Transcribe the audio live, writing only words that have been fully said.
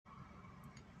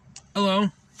Hello,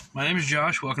 my name is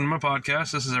Josh. Welcome to my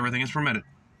podcast. This is Everything is Permitted.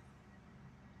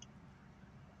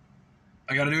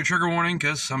 I got to do a trigger warning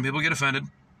because some people get offended.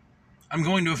 I'm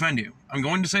going to offend you. I'm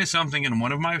going to say something in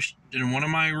one of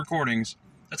my recordings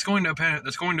that's going to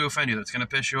offend you. That's going to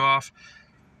piss you off.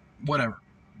 Whatever.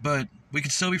 But we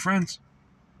could still be friends.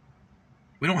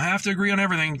 We don't have to agree on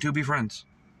everything to be friends.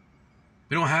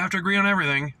 We don't have to agree on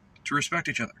everything to respect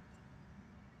each other.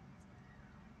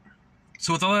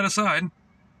 So with all that aside,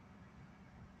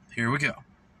 here we go.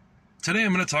 Today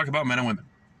I'm going to talk about men and women.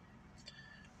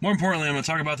 More importantly, I'm going to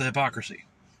talk about the hypocrisy.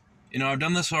 I've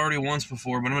done this already once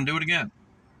before, but I'm going to do it again.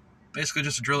 Basically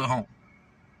just to drill it home.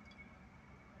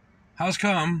 How's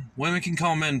come women can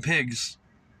call men pigs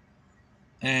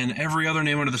and every other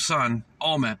name under the sun,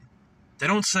 all men? They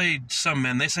don't say some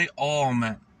men, they say all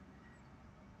men.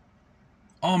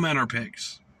 All men are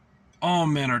pigs. All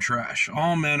men are trash.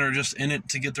 All men are just in it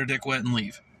to get their dick wet and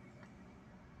leave.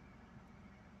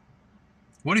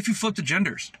 What if you flip the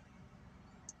genders?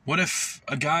 What if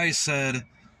a guy said,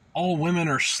 all women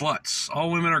are sluts,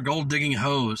 all women are gold-digging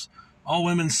hoes, all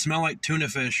women smell like tuna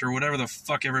fish, or whatever the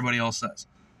fuck everybody else says?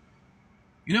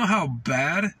 You know how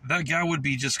bad that guy would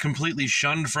be just completely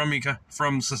shunned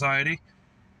from society?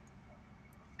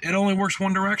 It only works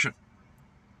one direction.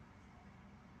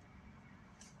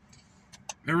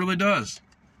 It really does.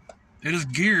 It is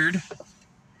geared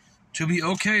to be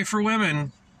okay for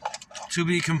women to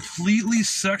be completely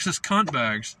sexist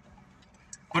cuntbags,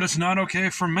 but it's not okay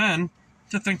for men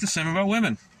to think the same about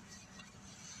women.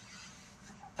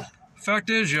 Fact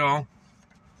is, y'all,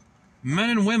 men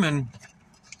and women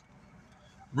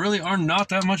really are not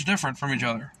that much different from each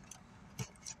other.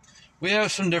 We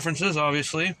have some differences,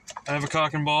 obviously. I have a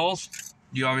cock and balls.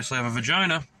 You obviously have a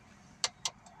vagina.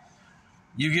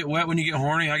 You get wet when you get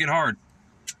horny, I get hard.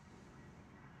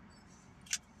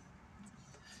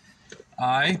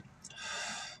 I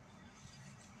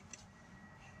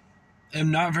am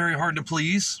not very hard to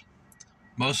please.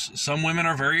 Some women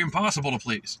are very impossible to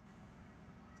please.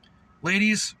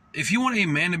 Ladies, if you want a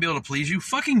man to be able to please you,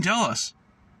 fucking tell us.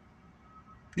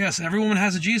 Yes, every woman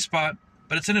has a G-spot,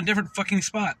 but it's in a different fucking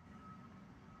spot.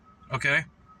 Okay?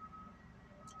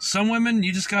 Some women,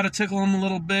 you just gotta tickle them a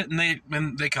little bit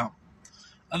and they come.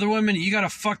 Other women, you gotta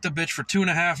fuck the bitch for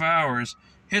 2.5 hours,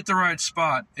 hit the right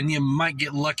spot, and you might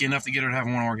get lucky enough to get her to have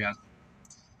one orgasm.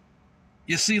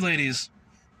 You see, ladies,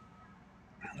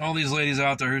 all these ladies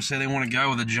out there who say they want a guy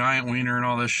with a giant wiener and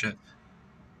all this shit,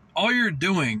 all you're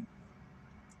doing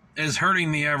is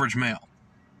hurting the average male.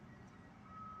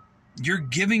 You're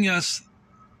giving us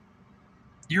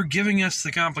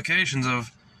the complications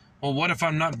of, well, what if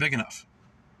I'm not big enough?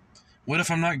 What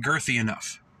if I'm not girthy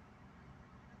enough?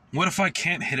 What if I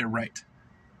can't hit it right?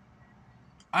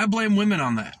 I blame women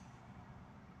on that.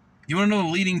 You want to know the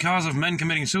leading cause of men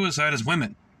committing suicide is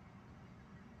women.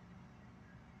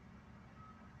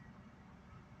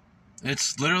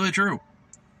 It's literally true.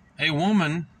 A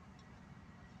woman,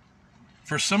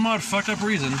 for some odd fucked up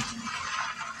reason,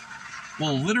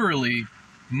 will literally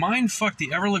mind fuck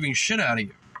the ever-living shit out of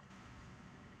you.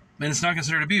 And it's not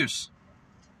considered abuse.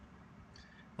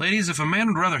 Ladies, if a man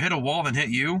would rather hit a wall than hit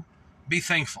you, be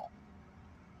thankful.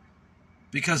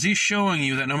 Because he's showing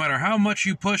you that no matter how much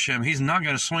you push him, he's not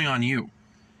going to swing on you.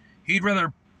 He'd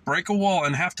rather break a wall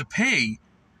and have to pay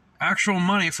actual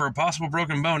money for a possible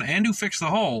broken bone and to fix the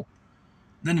hole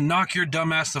than to knock your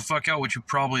dumb ass the fuck out, which you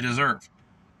probably deserve.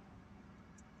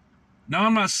 Now,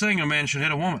 I'm not saying a man should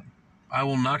hit a woman. I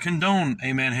will not condone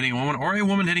a man hitting a woman, or a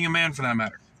woman hitting a man for that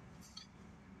matter.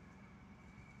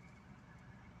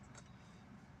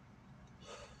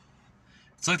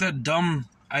 It's like that dumb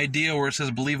idea where it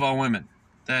says believe all women,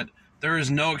 that there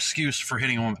is no excuse for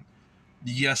hitting a woman.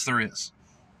 Yes, there is.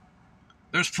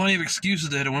 There's plenty of excuses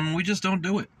to hit a woman, we just don't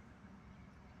do it.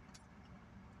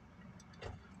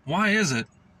 Why is it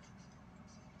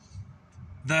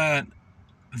that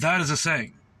is a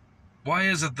saying? Why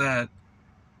is it that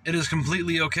it is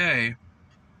completely okay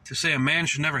to say a man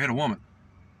should never hit a woman,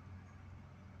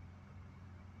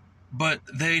 but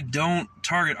they don't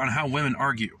target on how women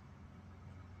argue?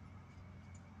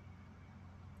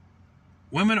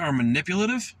 Women are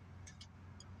manipulative,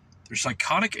 they're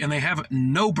psychotic, and they have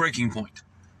no breaking point.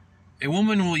 A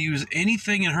woman will use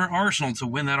anything in her arsenal to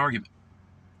win that argument.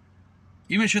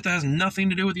 Even shit that has nothing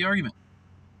to do with the argument.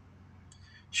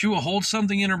 She will hold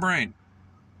something in her brain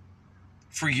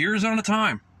for years on a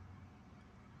time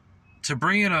to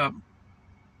bring it up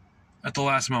at the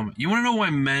last moment. You want to know why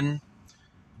men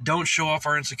don't show off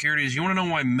our insecurities? You want to know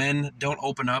why men don't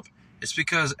open up? It's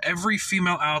because every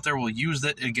female out there will use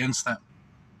that against them.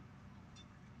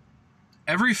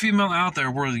 Every female out there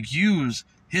will use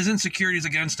his insecurities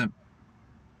against him.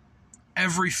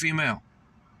 Every female.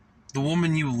 The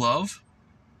woman you love,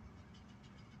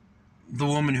 the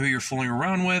woman who you're fooling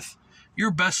around with,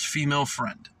 your best female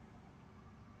friend.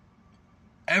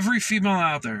 Every female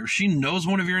out there, if she knows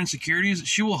one of your insecurities,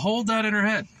 she will hold that in her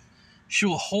head. She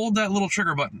will hold that little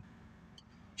trigger button.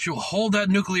 She will hold that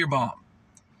nuclear bomb.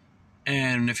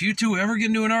 And if you two ever get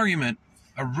into an argument,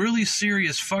 a really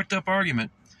serious, fucked up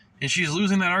argument, and she's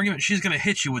losing that argument, she's going to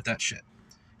hit you with that shit.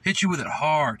 Hit you with it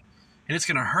hard. And it's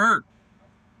going to hurt.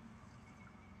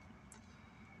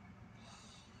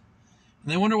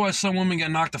 And they wonder why some women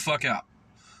get knocked the fuck out.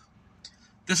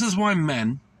 This is why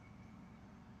men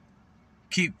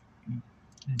keep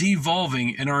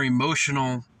devolving in our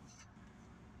emotional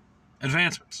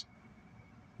advancements.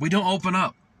 We don't open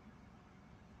up.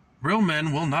 Real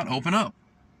men will not open up.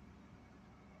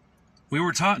 We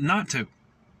were taught not to.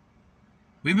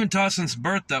 We've been taught since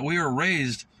birth that we were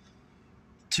raised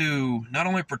to not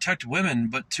only protect women,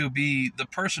 but to be the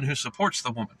person who supports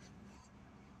the woman.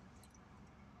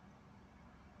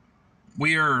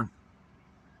 We are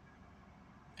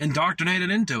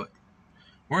indoctrinated into it.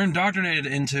 We're indoctrinated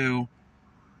into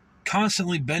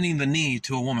constantly bending the knee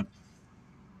to a woman.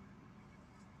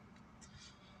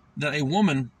 That a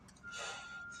woman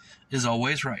is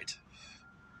always right.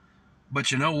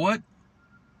 But you know what?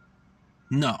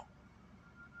 No.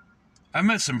 I've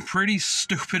met some pretty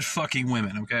stupid fucking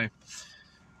women, okay?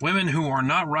 Women who are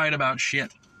not right about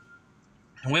shit.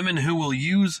 Women who will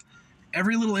use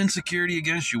every little insecurity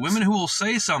against you. Women who will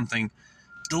say something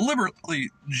deliberately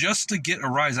just to get a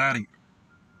rise out of you.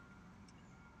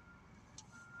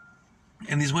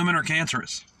 And these women are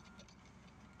cancerous.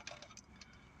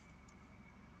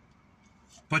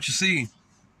 But you see,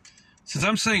 since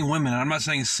I'm saying women, I'm not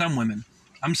saying some women.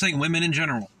 I'm saying women in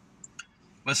general.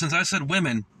 But since I said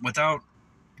women, without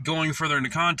going further into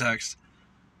context,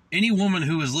 any woman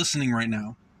who is listening right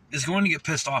now is going to get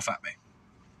pissed off at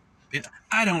me.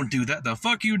 I don't do that. The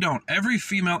fuck you don't. Every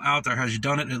female out there has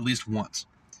done it at least once.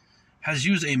 Has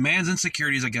used a man's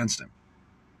insecurities against him.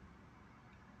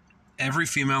 Every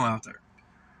female out there.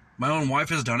 My own wife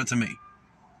has done it to me.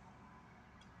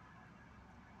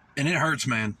 And it hurts,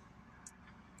 man.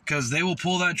 Because they will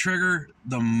pull that trigger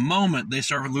the moment they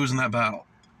start losing that battle.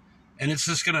 And it's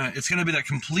just gonna be that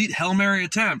complete Hail Mary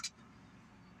attempt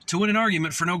to win an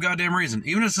argument for no goddamn reason.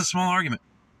 Even if it's a small argument.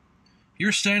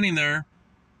 You're standing there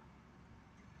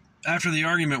after the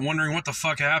argument wondering what the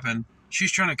fuck happened.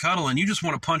 She's trying to cuddle and you just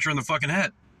want to punch her in the fucking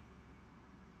head.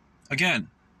 Again,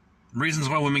 reasons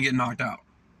why women get knocked out.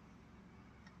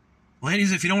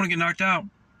 Ladies, if you don't want to get knocked out,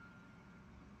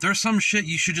 there's some shit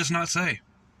you should just not say.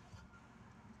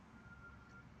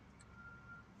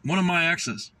 One of my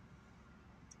exes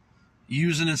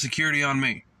used an insecurity on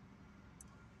me.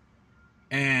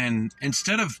 And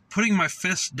instead of putting my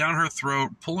fist down her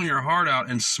throat, pulling her heart out,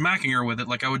 and smacking her with it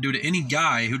like I would do to any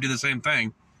guy who did the same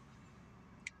thing,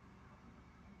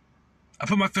 I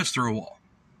put my fist through a wall.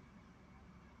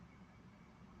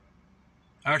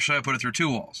 Actually, I put it through two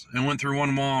walls and went through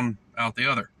one wall and out the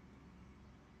other.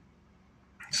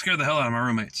 It scared the hell out of my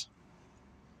roommates.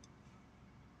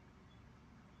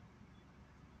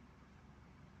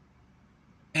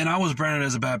 And I was branded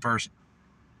as a bad person.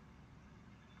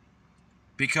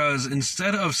 Because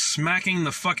instead of smacking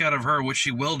the fuck out of her, which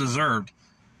she well deserved,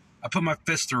 I put my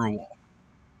fist through a wall.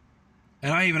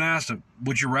 And I even asked him,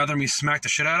 would you rather me smack the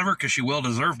shit out of her because she well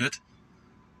deserved it?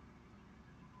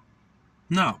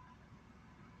 No.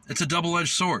 It's a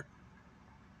double-edged sword.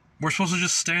 We're supposed to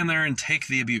just stand there and take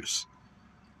the abuse.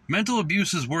 Mental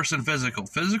abuse is worse than physical.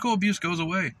 Physical abuse goes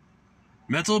away.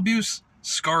 Mental abuse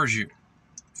scars you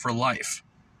for life.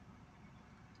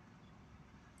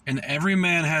 And every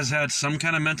man has had some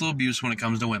kind of mental abuse when it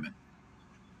comes to women.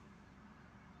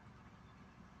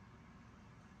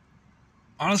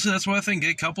 Honestly, that's why I think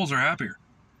gay couples are happier.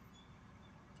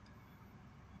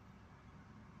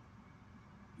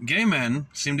 Gay men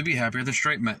seem to be happier than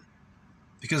straight men.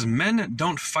 Because men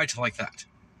don't fight like that.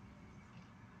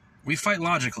 We fight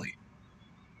logically.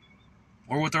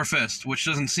 Or with our fist, which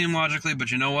doesn't seem logically,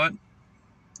 but you know what?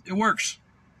 It works.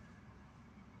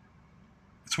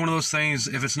 It's one of those things,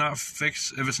 if it's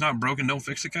not broken, don't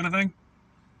fix it kind of thing.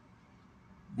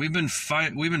 We've been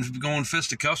going fist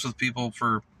to cuffs with people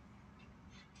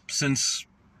since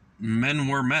men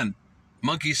were men.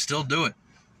 Monkeys still do it.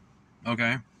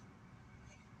 Okay?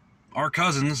 Our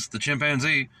cousins, the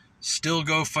chimpanzee, still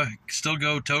go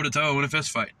toe to toe in a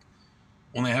fist fight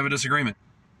when they have a disagreement.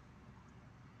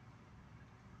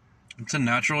 It's a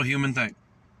natural human thing.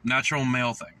 Natural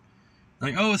male thing.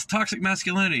 Like, oh, it's toxic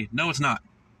masculinity. No, it's not.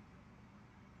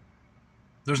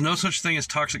 There's no such thing as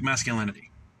toxic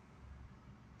masculinity.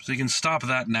 So you can stop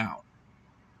that now.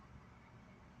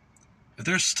 If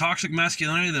there's toxic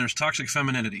masculinity, then there's toxic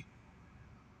femininity.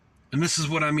 And this is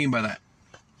what I mean by that.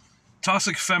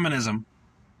 Toxic feminism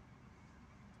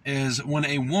is when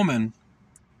a woman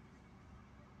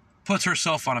puts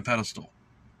herself on a pedestal.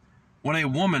 When a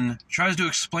woman tries to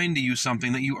explain to you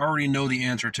something that you already know the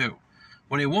answer to.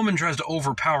 When a woman tries to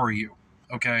overpower you,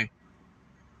 okay?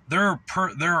 There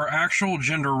are actual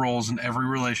gender roles in every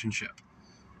relationship.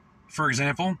 For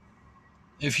example,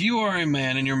 if you are a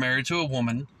man and you're married to a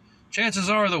woman, chances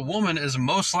are the woman is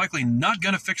most likely not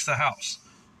going to fix the house.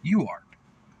 You are.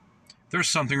 There's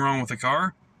something wrong with the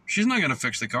car. She's not going to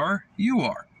fix the car. You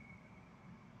are.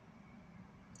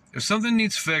 If something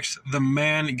needs fixed, the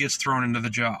man gets thrown into the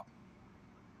job.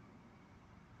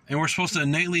 And we're supposed to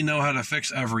innately know how to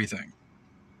fix everything.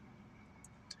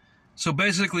 So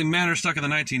basically, men are stuck in the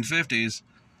 1950s,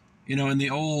 in the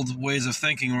old ways of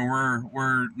thinking where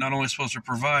we're not only supposed to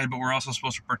provide, but we're also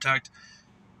supposed to protect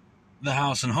the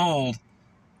house and hold,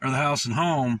 or the house and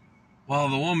home, while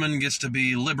the woman gets to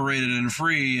be liberated and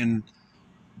free, and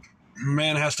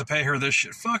man has to pay her this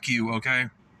shit. Fuck you, okay?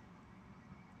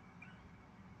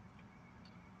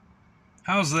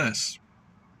 How's this?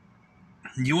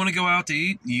 You want to go out to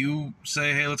eat? You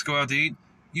say, hey, let's go out to eat.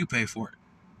 You pay for it.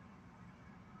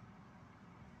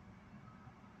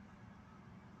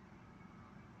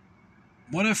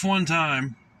 What if one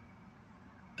time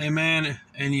a man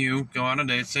and you go on a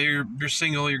date, say you're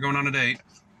single, you're going on a date,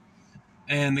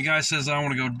 and the guy says, I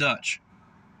want to go Dutch.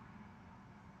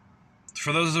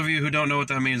 For those of you who don't know what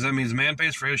that means man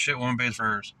pays for his shit, woman pays for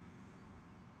hers.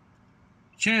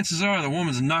 Chances are the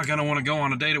woman's not going to want to go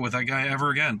on a date with that guy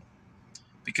ever again,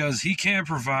 because he can't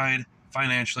provide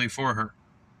financially for her.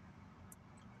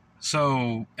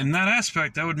 So, in that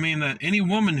aspect, that would mean that any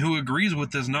woman who agrees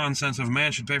with this nonsense of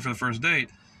man should pay for the first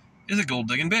date is a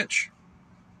gold-digging bitch.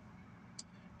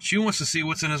 She wants to see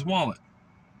what's in his wallet.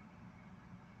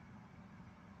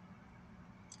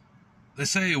 They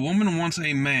say a woman wants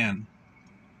a man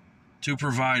to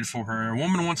provide for her. A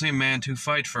woman wants a man to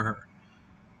fight for her.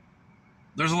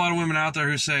 There's a lot of women out there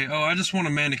who say, oh, I just want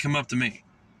a man to come up to me.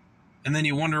 And then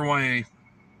you wonder why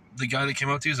the guy that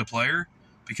came up to you is a player.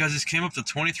 Because he's came up to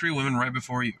 23 women right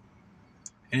before you.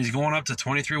 And he's going up to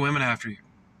 23 women after you.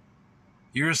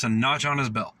 You're just a notch on his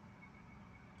belt.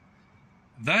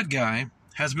 That guy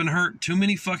has been hurt too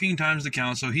many fucking times to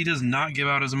count, so he does not give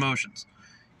out his emotions.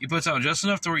 He puts out just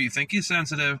enough to where you think he's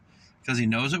sensitive, because he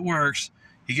knows it works.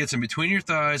 He gets in between your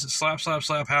thighs, slap, slap,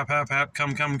 slap, hap, hap, hap,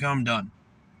 come, done.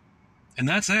 And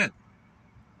that's it.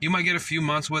 You might get a few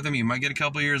months with him, you might get a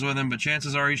couple years with him, but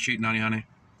chances are he's cheating on you, honey.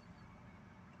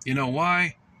 You know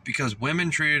why? Because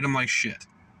women treated him like shit.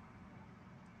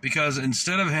 Because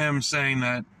instead of him saying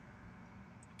that,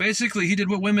 basically he did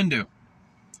what women do.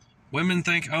 Women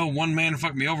think, oh, one man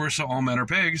fucked me over, so all men are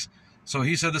pigs. So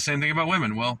he said the same thing about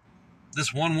women. Well,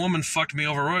 this one woman fucked me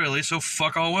over royally, so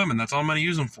fuck all women. That's all I'm going to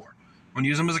use them for. I'm going to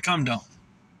use them as a cum dump.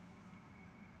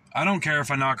 I don't care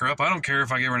if I knock her up. I don't care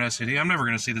if I give her an STD. I'm never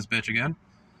going to see this bitch again.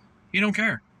 You don't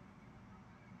care.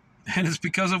 And it's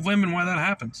because of women why that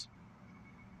happens.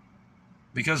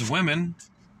 Because women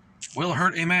will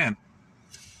hurt a man.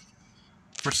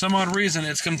 For some odd reason,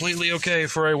 it's completely okay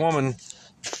for a woman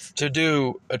to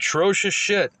do atrocious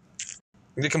shit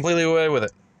and get completely away with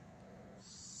it.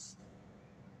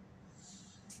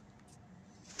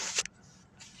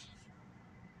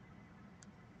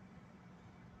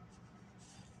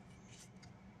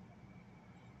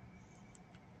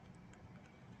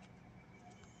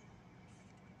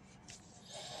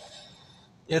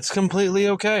 It's completely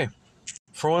okay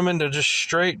for women to just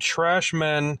straight trash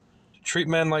men, treat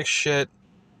men like shit,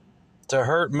 to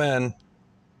hurt men.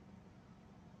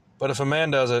 But if a man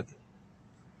does it,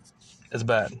 it's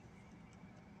bad.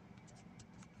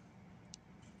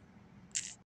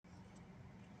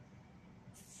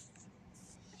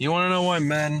 You want to know why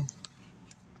men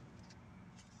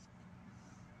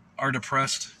are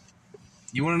depressed?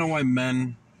 You want to know why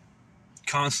men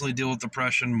constantly deal with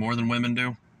depression more than women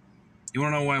do? You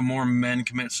want to know why more men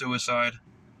commit suicide?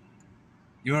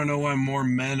 You want to know why more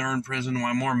men are in prison?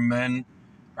 Why more men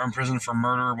are in prison for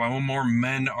murder? Why more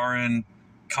men are in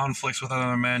conflicts with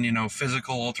other men,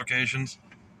 physical altercations?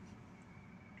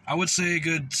 I would say a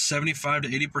good 75 to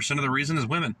 80% of the reason is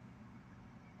women.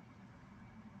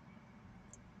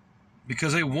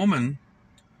 Because a woman,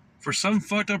 for some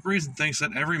fucked up reason, thinks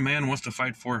that every man wants to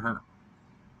fight for her.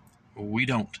 We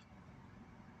don't.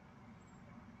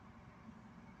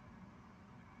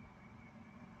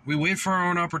 We wait for our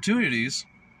own opportunities,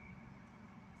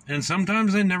 and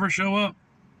sometimes they never show up.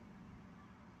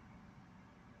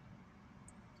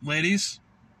 Ladies,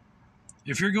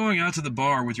 if you're going out to the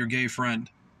bar with your gay friend,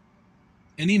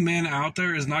 Any man out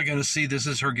there is not going to see this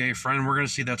is her gay friend. We're going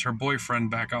to see that's her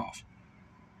boyfriend. Back off.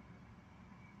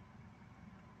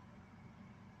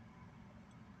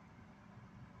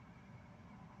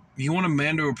 You want a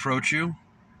man to approach you?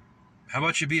 How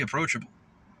about you be approachable?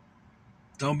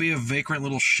 Don't be a vagrant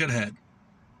little shithead.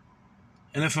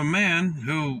 And if a man,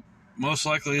 who most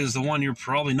likely is the one you're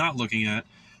probably not looking at,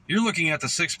 you're looking at the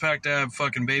six-pack ab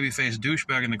fucking baby-faced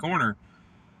douchebag in the corner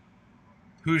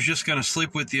who's just going to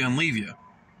sleep with you and leave you.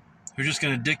 Who's just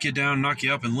going to dick you down, knock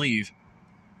you up, and leave.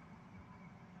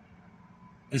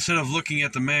 Instead of looking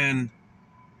at the man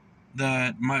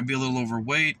that might be a little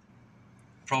overweight,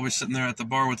 probably sitting there at the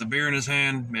bar with a beer in his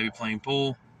hand, maybe playing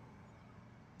pool.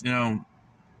 You know,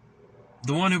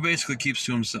 the one who basically keeps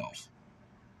to himself.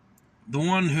 The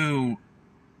one who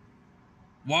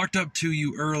walked up to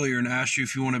you earlier and asked you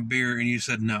if you want a beer and you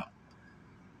said no.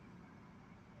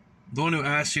 The one who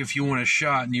asked you if you want a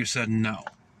shot and you said no.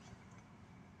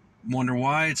 Wonder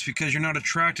why? It's because you're not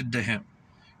attracted to him.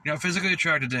 You're not physically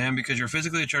attracted to him because you're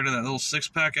physically attracted to that little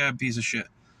six-pack ab piece of shit.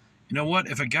 You know what?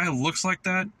 If a guy looks like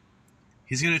that,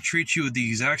 he's going to treat you the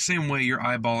exact same way you're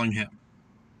eyeballing him.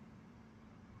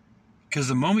 Because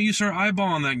the moment you start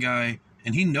eyeballing that guy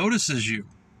and he notices you,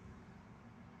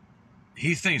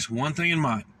 he thinks one thing in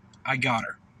mind. I got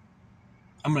her.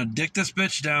 I'm going to dick this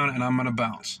bitch down and I'm going to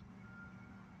bounce.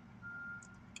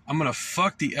 I'm going to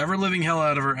fuck the ever-living hell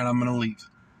out of her and I'm going to leave.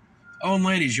 Oh, and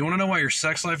ladies, you want to know why your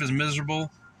sex life is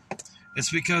miserable? It's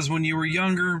because when you were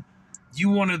younger, you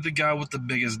wanted the guy with the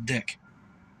biggest dick.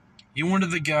 You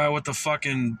wanted the guy with the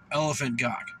fucking elephant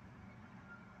cock.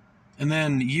 And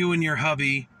then you and your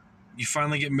hubby, you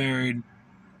finally get married,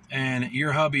 and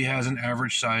your hubby has an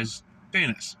average size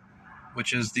penis,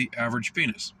 which is the average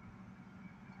penis.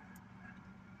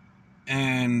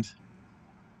 And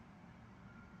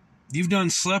you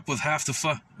don't slept with half the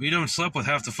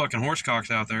fucking horse cocks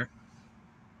out there.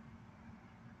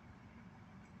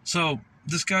 So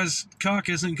this guy's cock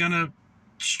isn't gonna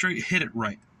straight hit it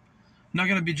right. Not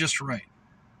gonna be just right.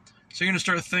 So you're gonna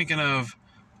start thinking of,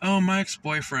 oh, my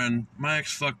ex-boyfriend, my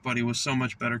ex-fuck buddy was so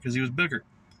much better because he was bigger.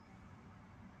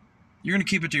 You're gonna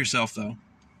keep it to yourself though.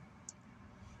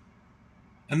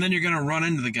 And then you're gonna run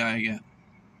into the guy again.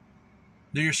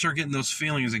 Then you start getting those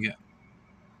feelings again.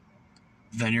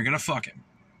 Then you're gonna fuck him.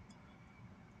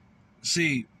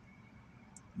 See,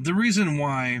 the reason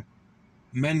why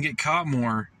men get caught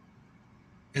more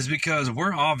is because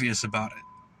we're obvious about it.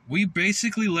 We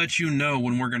basically let you know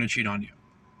when we're going to cheat on you.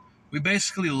 We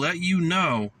basically let you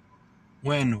know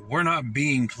when we're not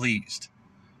being pleased.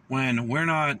 When we're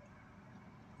not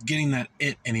getting that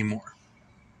it anymore.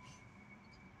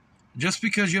 Just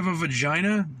because you have a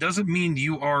vagina doesn't mean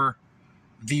you are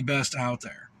the best out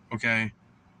there, okay?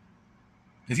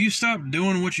 If you stop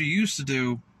doing what you used to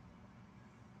do,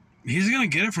 he's going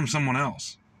to get it from someone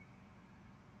else.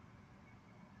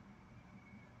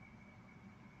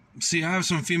 See, I have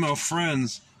some female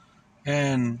friends,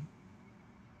 and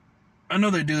I know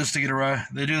they do this to get a rise.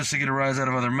 They do this to get a rise out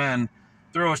of other men.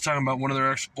 They're always talking about one of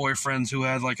their ex-boyfriends who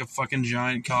had like a fucking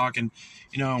giant cock, and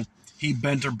you know he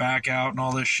bent her back out and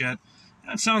all this shit.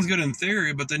 That sounds good in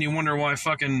theory, but then you wonder why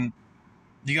fucking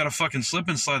you got a fucking slip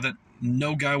and slide that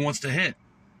no guy wants to hit,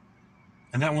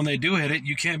 and that when they do hit it,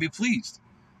 you can't be pleased.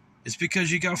 It's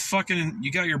because you got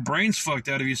your brains fucked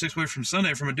out of you 6 weeks from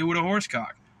Sunday from a dude with a horse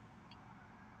cock.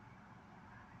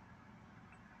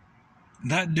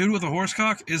 That dude with a horse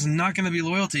cock is not going to be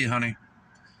loyal to you, honey.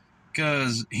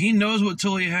 Because he knows what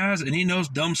tool he has, and he knows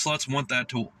dumb sluts want that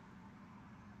tool.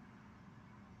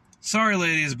 Sorry,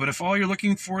 ladies, but if all you're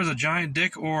looking for is a giant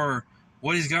dick or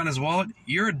what he's got in his wallet,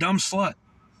 you're a dumb slut.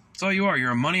 That's all you are. You're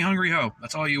a money-hungry hoe.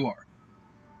 That's all you are.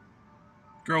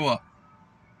 Grow up.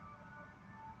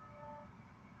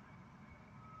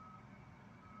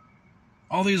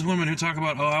 All these women who talk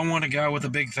about, oh, I want a guy with a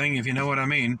big thing, if you know what I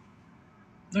mean.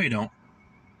 No, you don't.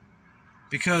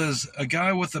 Because a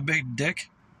guy with a big dick,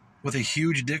 with a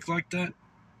huge dick like that,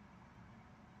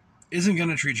 isn't going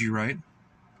to treat you right.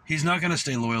 He's not going to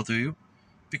stay loyal to you.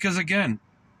 Because again,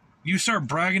 you start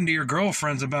bragging to your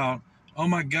girlfriends about, oh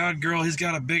my God, girl, he's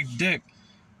got a big dick.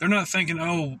 They're not thinking,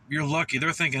 oh, you're lucky.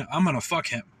 They're thinking, I'm going to fuck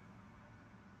him.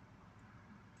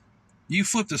 You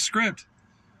flip the script.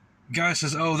 Guy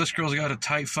says, oh, this girl's got a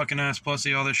tight fucking ass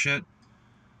pussy, all this shit.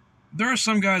 There are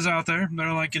some guys out there that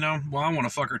are like, well, I want to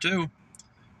fuck her too.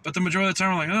 But the majority of the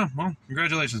time, are like, oh, well,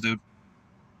 congratulations, dude.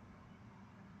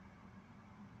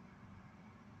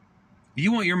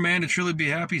 You want your man to truly be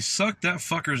happy? Suck that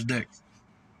fucker's dick.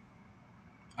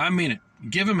 I mean it.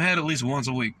 Give him head at least once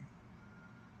a week.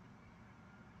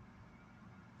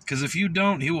 Because if you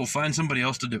don't, he will find somebody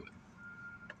else to do it.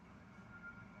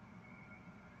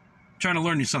 trying to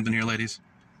learn you something here, ladies.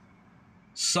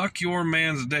 Suck your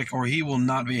man's dick or he will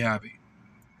not be happy.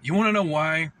 You want to know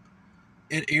why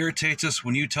it irritates us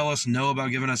when you tell us no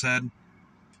about giving us head?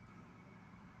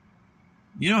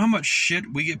 You know how much shit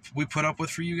we put up with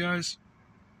for you guys?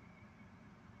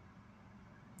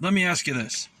 Let me ask you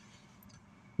this.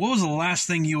 What was the last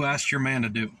thing you asked your man to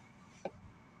do?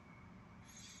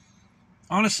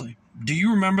 Honestly, do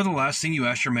you remember the last thing you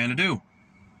asked your man to do?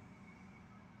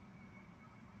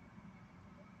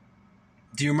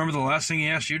 Do you remember the last thing he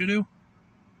asked you to do?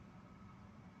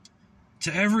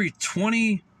 To every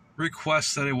 20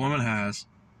 requests that a woman has,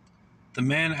 the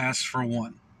man asks for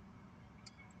one.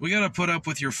 We gotta put up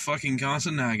with your fucking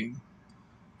constant nagging,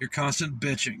 your constant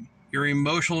bitching, your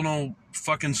emotional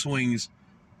fucking swings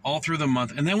all through the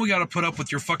month, and then we gotta put up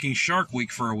with your fucking Shark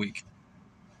Week for a week.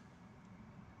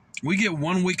 We get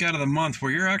 1 week out of the month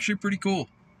where you're actually pretty cool.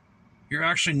 You're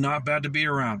actually not bad to be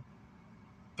around.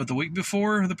 But the week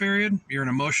before the period, you're an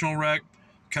emotional wreck,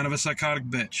 kind of a psychotic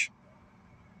bitch.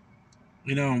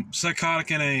 You know,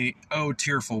 psychotic in a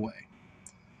tearful way.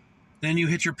 Then you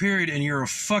hit your period and you're a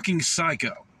fucking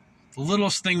psycho. The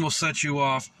littlest thing will set you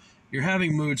off. You're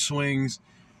having mood swings.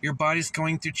 Your body's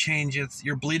going through changes.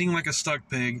 You're bleeding like a stuck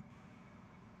pig.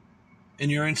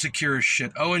 And you're insecure as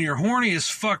shit. Oh, and you're horny as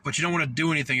fuck, but you don't want to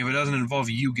do anything if it doesn't involve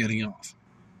you getting off.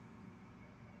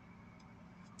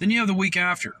 Then you have the week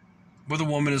after, where the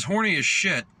woman is horny as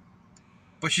shit,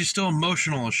 but she's still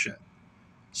emotional as shit.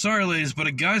 Sorry, ladies, but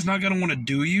a guy's not going to want to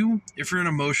do you if you're an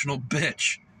emotional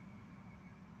bitch.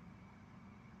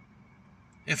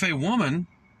 If a woman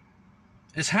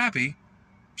is happy,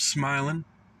 smiling,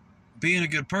 being a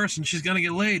good person, she's going to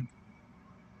get laid.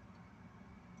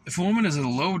 If a woman is a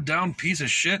low-down piece of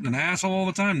shit and an asshole all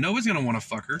the time, nobody's going to want to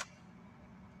fuck her.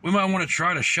 We might want to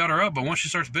try to shut her up, but once she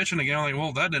starts bitching again, like,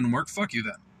 well, that didn't work, fuck you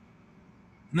then.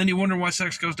 And then you wonder why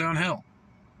sex goes downhill,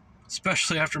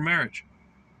 especially after marriage.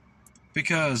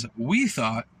 Because we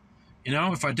thought, you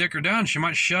know, if I dick her down, she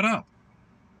might shut up.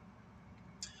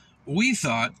 We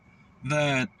thought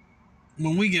that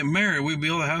when we get married, we'd be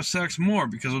able to have sex more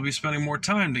because we'll be spending more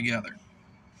time together.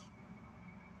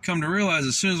 Come to realize,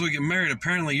 as soon as we get married,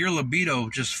 apparently your libido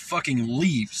just fucking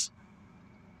leaves.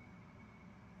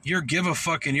 Your give a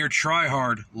fuck and your try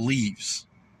hard leaves.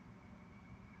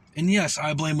 And yes,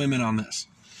 I blame women on this.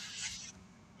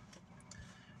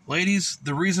 Ladies,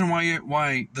 the reason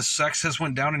why the sex has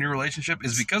went down in your relationship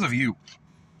is because of you.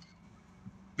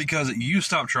 Because you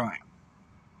stopped trying.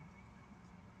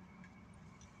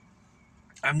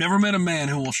 I've never met a man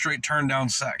who will straight turn down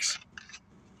sex.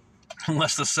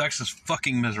 Unless the sex is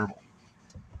fucking miserable.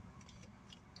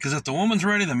 Because if the woman's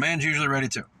ready, the man's usually ready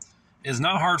too. It is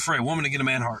not hard for a woman to get a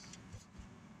man hard.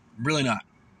 Really not.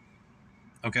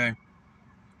 Okay?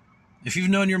 If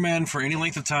you've known your man for any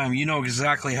length of time, you know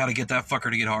exactly how to get that fucker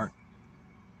to get hard.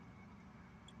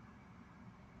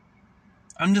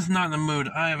 I'm just not in the mood.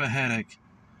 I have a headache.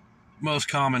 Most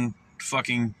common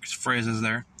fucking phrases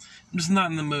there. I'm just not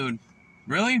in the mood.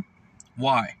 Really?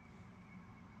 Why?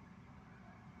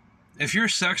 If your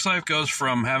sex life goes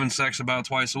from having sex about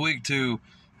twice a week to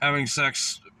having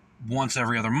sex once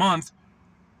every other month,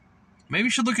 maybe you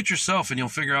should look at yourself and you'll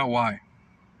figure out why.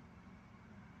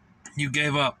 You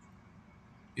gave up.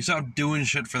 You stopped doing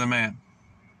shit for the man.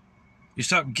 You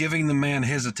stopped giving the man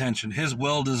his attention, his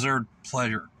well-deserved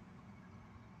pleasure.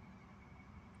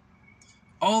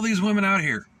 All these women out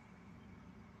here,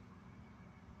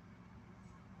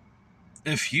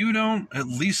 if you don't at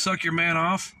least suck your man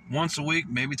off once a week,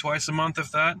 maybe twice a month,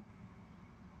 if that,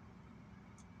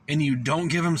 and you don't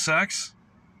give him sex,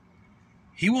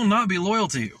 he will not be loyal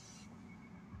to you.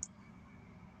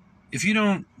 If you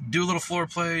don't do a little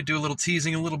foreplay, do a little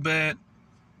teasing a little bit,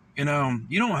 you know,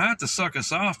 you don't have to suck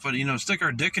us off, but, you know, stick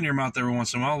our dick in your mouth every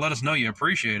once in a while. Let us know you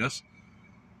appreciate us.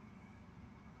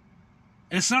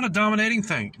 And it's not a dominating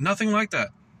thing. Nothing like that.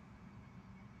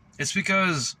 It's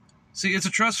because, see, it's a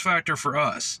trust factor for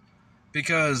us.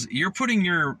 Because we're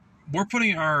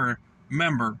putting our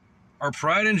member, our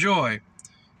pride and joy,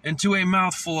 into a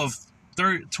mouthful of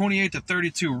 28 to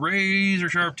 32 razor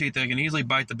sharp teeth that can easily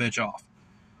bite the bitch off.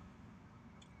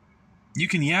 You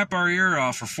can yap our ear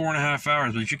off for 4.5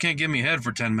 hours, but you can't give me head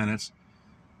for 10 minutes.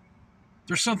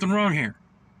 There's something wrong here.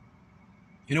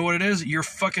 You know what it is? You're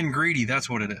fucking greedy. That's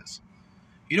what it is.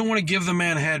 You don't want to give the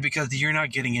man head because you're not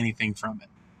getting anything from it.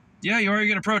 Yeah, you already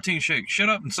get a protein shake. Shut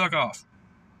up and suck off.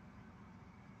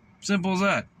 Simple as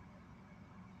that.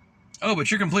 Oh, but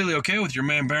you're completely okay with your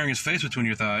man bearing his face between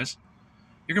your thighs.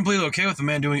 You're completely okay with the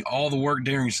man doing all the work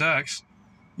during sex.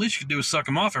 Least you could do is suck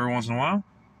him off every once in a while.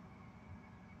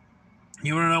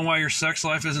 You want to know why your sex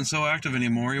life isn't so active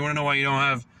anymore? You want to know why you don't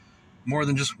have more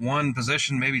than just one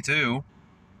position, maybe two.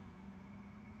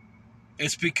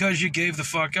 It's because you gave the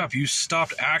fuck up. You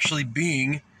stopped actually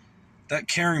being that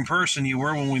caring person you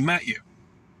were when we met you.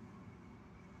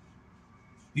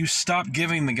 You stopped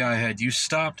giving the guy head. You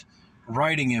stopped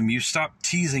writing him. You stopped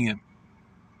teasing him.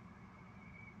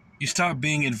 You stopped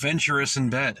being adventurous in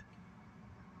bed.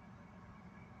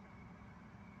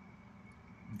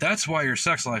 That's why your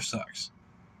sex life sucks.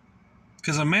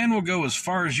 Because a man will go as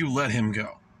far as you let him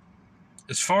go.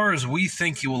 As far as we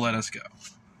think he will let us go.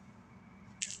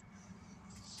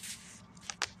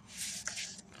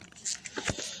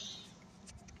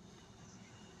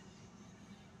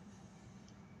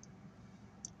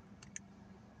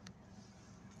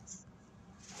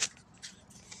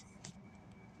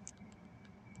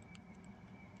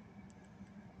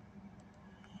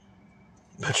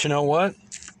 But you know what?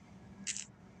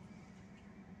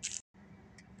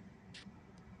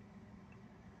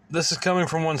 This is coming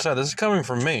from one side. This is coming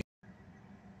from me.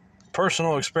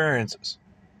 Personal experiences.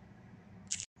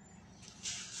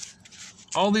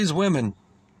 All these women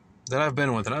that I've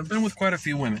been with, and I've been with quite a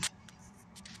few women,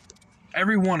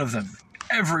 every one of them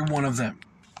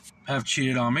have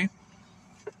cheated on me.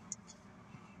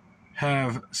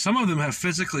 Some of them have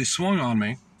physically swung on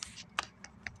me.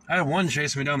 I had one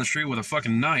chase me down the street with a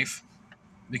fucking knife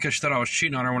because she thought I was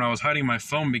cheating on her when I was hiding my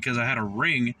phone because I had a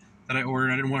ring that I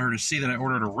ordered. I didn't want her to see that I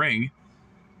ordered a ring.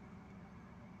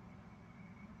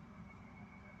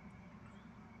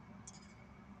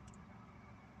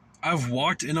 I've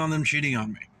walked in on them cheating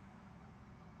on me.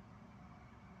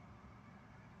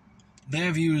 They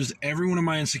have used every one of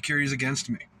my insecurities against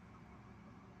me.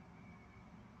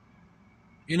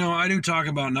 You know, I do talk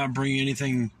about not bringing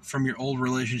anything from your old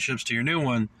relationships to your new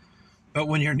one, but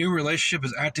when your new relationship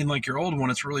is acting like your old one,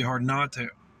 it's really hard not to.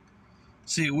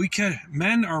 See,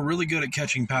 men are really good at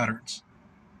catching patterns.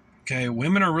 Okay,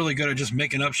 women are really good at just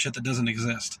making up shit that doesn't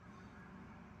exist.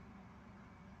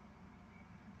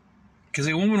 Because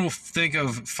a woman will think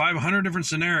of 500 different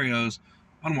scenarios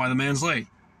on why the man's late.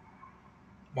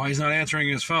 Why he's not answering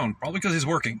his phone. Probably because he's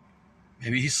working.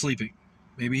 Maybe he's sleeping.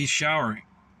 Maybe he's showering.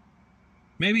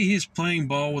 Maybe he's playing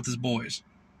ball with his boys.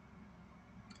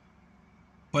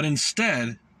 But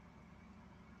instead,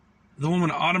 the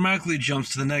woman automatically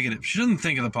jumps to the negative. She doesn't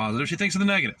think of the positive. She thinks of the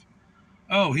negative.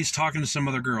 Oh, he's talking to some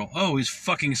other girl. Oh, he's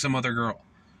fucking some other girl.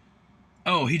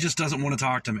 Oh, he just doesn't want to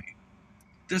talk to me.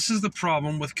 This is the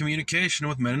problem with communication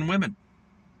with men and women.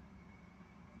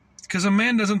 Because a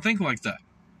man doesn't think like that.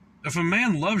 If a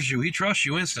man loves you, he trusts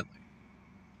you instantly.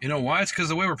 You know why? It's because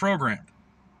the way we're programmed.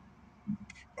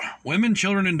 Women,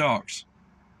 children, and dogs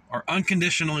are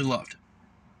unconditionally loved.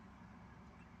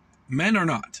 Men are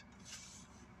not.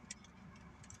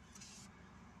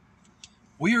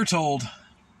 We are told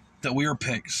that we are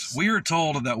pigs. We are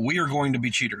told that we are going to be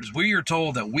cheaters. We are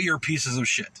told that we are pieces of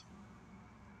shit.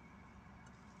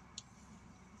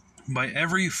 By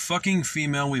every fucking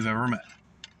female we've ever met.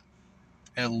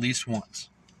 At least once.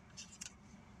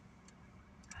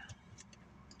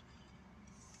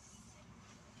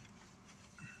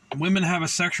 Women have a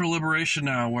sexual liberation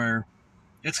now where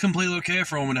it's completely okay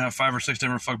for a woman to have 5 or 6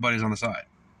 different fuck buddies on the side.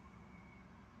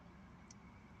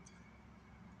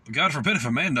 But God forbid if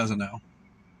a man does it now.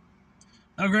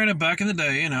 Now, granted, back in the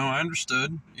day, I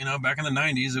understood. Back in the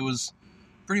 90s, it was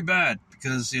pretty bad.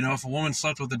 Because, if a woman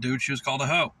slept with a dude, she was called a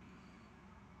hoe.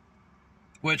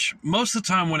 Which, most of the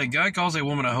time, when a guy calls a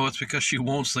woman a hoe, it's because she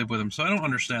won't sleep with him. So I don't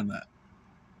understand that.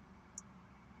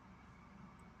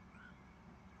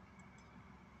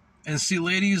 And see,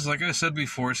 ladies, like I said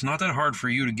before, it's not that hard for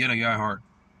you to get a guy hard.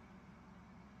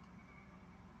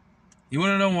 You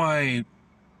want to know why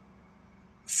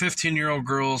 15-year-old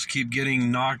girls keep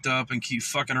getting knocked up and keep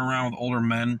fucking around with older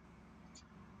men?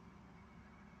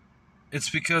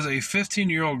 It's because a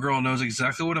 15-year-old girl knows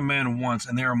exactly what a man wants,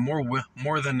 and they are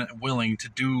more than willing to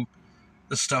do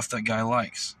the stuff that guy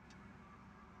likes.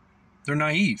 They're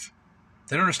naive.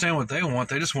 They don't understand what they want.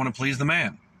 They just want to please the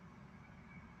man.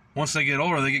 Once they get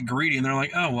older, they get greedy, and they're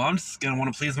like, oh, well, I'm just going to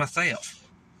want to please myself.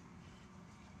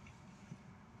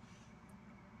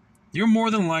 You're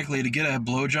more than likely to get a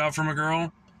blowjob from a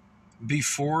girl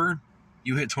before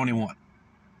you hit 21.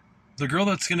 The girl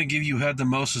that's going to give you head the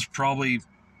most is probably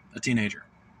a teenager.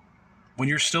 When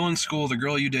you're still in school, the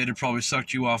girl you dated probably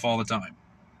sucked you off all the time.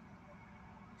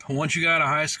 But once you got out of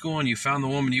high school and you found the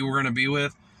woman you were going to be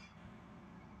with,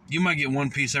 you might get one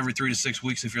piece every 3 to 6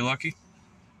 weeks if you're lucky.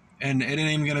 And it ain't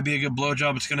even going to be a good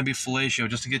blowjob. It's going to be fellatio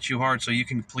just to get you hard so you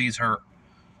can please her.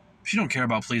 She don't care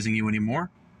about pleasing you anymore.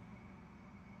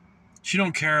 She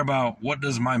don't care about what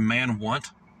does my man want.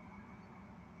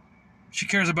 She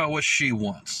cares about what she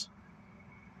wants.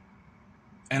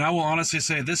 And I will honestly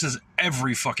say this is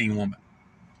every fucking woman.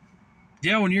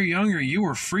 Yeah, when you're younger, you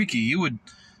were freaky. You would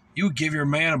give your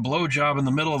man a blowjob in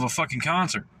the middle of a fucking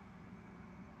concert.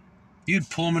 You'd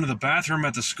pull him into the bathroom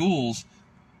at the schools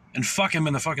and fuck him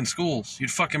in the fucking schools.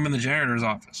 You'd fuck him in the janitor's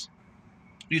office.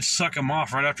 You'd suck him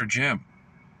off right after gym.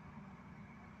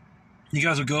 You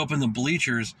guys would go up in the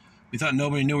bleachers. You thought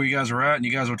nobody knew where you guys were at, and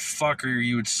you guys would fuck, or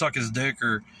you would suck his dick,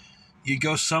 or you'd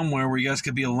go somewhere where you guys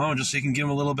could be alone just so you can give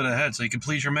him a little bit of head so you can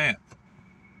please your man.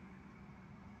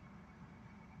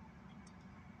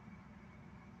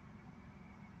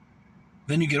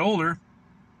 Then you get older,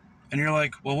 and you're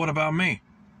like, well, what about me?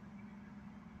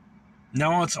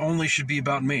 Now it's only should be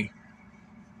about me.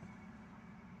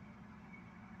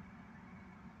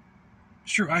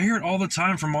 It's true. I hear it all the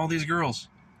time from all these girls.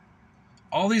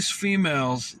 All these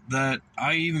females that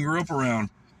I even grew up around.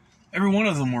 Every one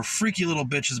of them were freaky little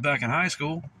bitches back in high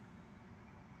school.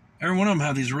 Every one of them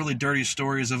had these really dirty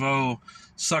stories of,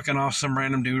 sucking off some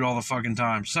random dude all the fucking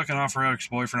time. Sucking off her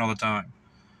ex-boyfriend all the time.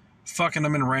 Fucking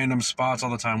them in random spots all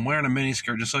the time. Wearing a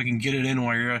miniskirt just so you can get it in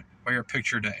while you're at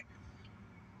picture day.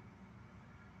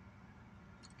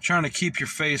 Trying to keep your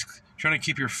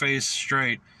face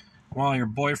straight while your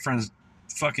boyfriend's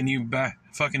fucking you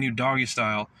doggy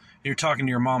style. You're talking to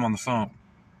your mom on the phone.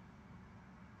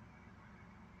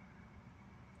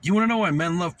 You want to know why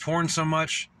men love porn so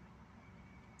much?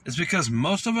 It's because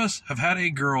most of us have had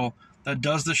a girl that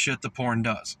does the shit the porn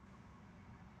does.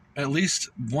 At least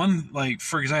one,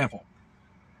 for example,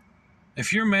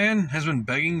 if your man has been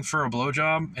begging for a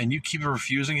blowjob and you keep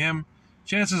refusing him,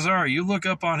 chances are you look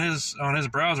up on his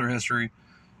browser history,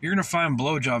 you're going to find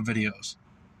blowjob videos.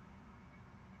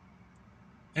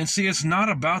 And see, it's not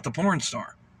about the porn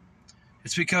star.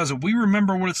 It's because we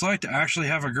remember what it's like to actually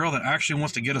have a girl that actually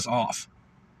wants to get us off.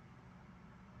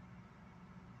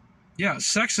 Yeah,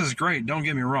 sex is great, don't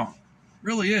get me wrong. It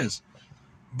really is.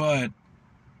 But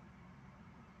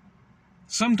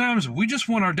sometimes we just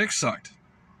want our dick sucked.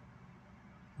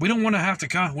 We don't want to have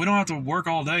to work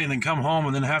all day and then come home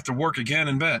and then have to work again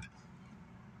in bed.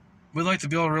 We like to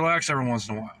be able to relax every once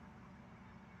in a while.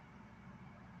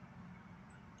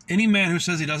 Any man who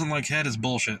says he doesn't like head is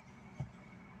bullshit.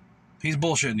 He's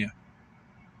bullshitting you.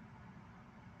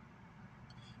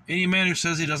 Any man who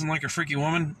says he doesn't like a freaky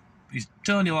woman, he's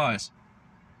telling you lies.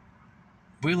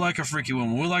 We like a freaky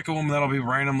woman. We like a woman that'll be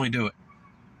randomly do it.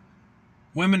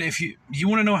 Women, if you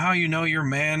want to know how you know your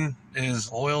man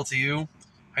is loyal to you,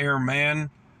 how your man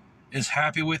is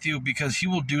happy with you, because he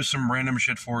will do some random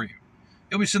shit for you.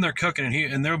 He'll be sitting there cooking,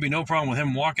 and there will be no problem with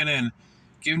him walking in,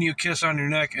 giving you a kiss on your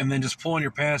neck, and then just pulling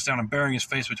your pants down and burying his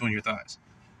face between your thighs.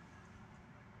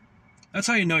 That's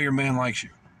how you know your man likes you.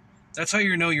 That's how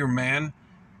you know your man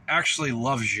actually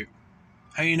loves you.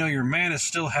 How you know your man is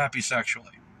still happy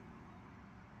sexually.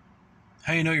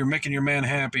 How you know you're making your man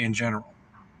happy in general.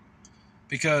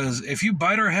 Because if you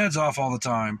bite our heads off all the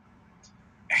time,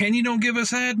 and you don't give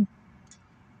us head,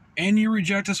 and you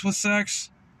reject us with sex,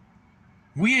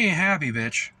 we ain't happy,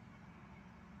 bitch.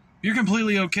 You're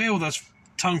completely okay with us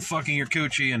tongue fucking your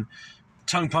coochie and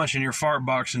tongue punching your fart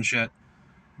box and shit.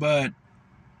 But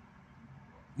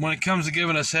when it comes to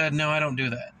giving us head, no, I don't do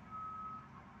that.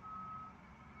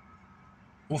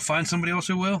 We'll find somebody else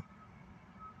who will.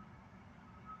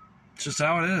 It's just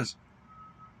how it is.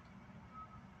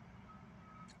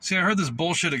 See, I heard this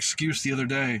bullshit excuse the other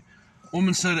day. A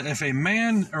woman said if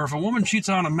a woman cheats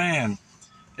on a man,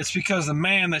 it's because the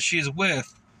man that she's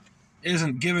with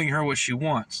isn't giving her what she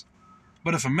wants.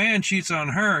 But if a man cheats on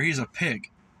her, he's a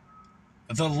pig.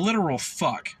 The literal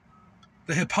fuck.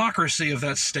 The hypocrisy of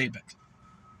that statement.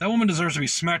 That woman deserves to be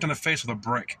smacked in the face with a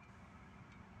brick.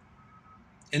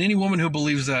 And any woman who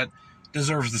believes that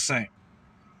deserves the same.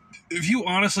 If you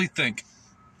honestly think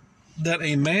that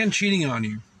a man cheating on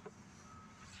you,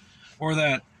 or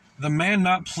that the man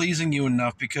not pleasing you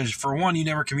enough because, for one, you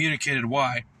never communicated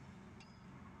why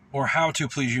or how to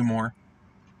please you more,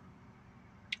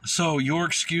 so your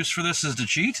excuse for this is to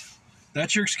cheat?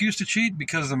 That's your excuse to cheat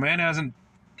because the man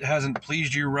hasn't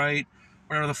pleased you right,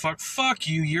 whatever the fuck. Fuck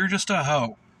you, you're just a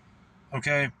hoe.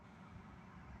 Okay?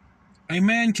 A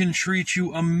man can treat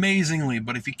you amazingly,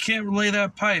 but if you can't lay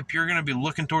that pipe, you're going to be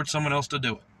looking towards someone else to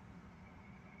do it.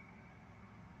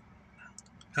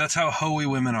 That's how hoey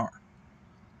women are.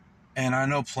 And I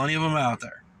know plenty of them out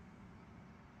there.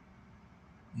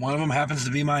 One of them happens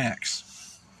to be my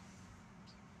ex.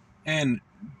 And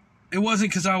it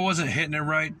wasn't because I wasn't hitting it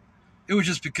right. It was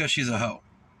just because she's a hoe.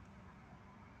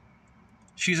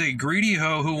 She's a greedy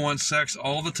hoe who wants sex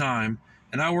all the time.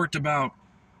 And I worked about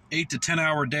 8 to 10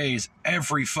 hour days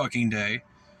every fucking day.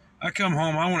 I come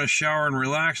home, I want to shower and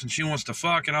relax, and she wants to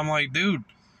fuck. And I'm like, dude,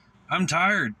 I'm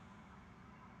tired.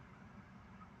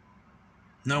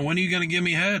 No, when are you going to give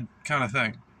me head? Kind of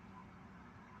thing.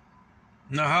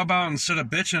 No, how about instead of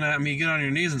bitching at me, get on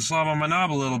your knees and slob on my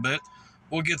knob a little bit,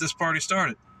 we'll get this party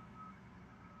started.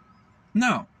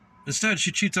 No. Instead,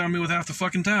 she cheats on me with half the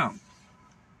fucking town.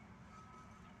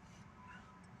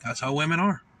 That's how women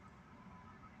are.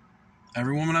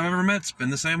 Every woman I've ever met's been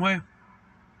the same way.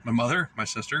 My mother, my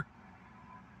sister,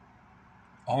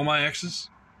 all my exes.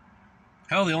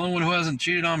 Hell, the only one who hasn't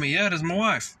cheated on me yet is my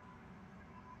wife.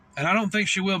 And I don't think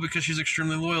she will because she's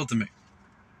extremely loyal to me.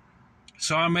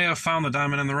 So I may have found the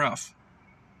diamond in the rough.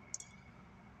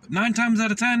 But 9 times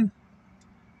out of 10,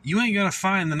 you ain't going to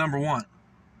find the number 1.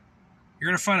 You're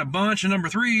going to find a bunch of number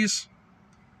 3s.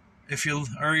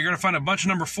 You're going to find a bunch of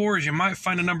number 4s. You might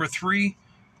find a number 3.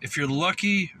 If you're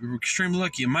lucky, you're extremely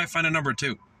lucky, you might find a number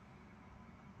 2.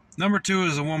 Number 2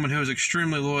 is a woman who is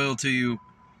extremely loyal to you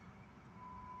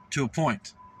to a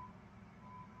point.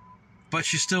 But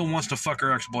she still wants to fuck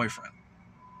her ex-boyfriend.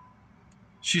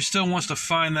 She still wants to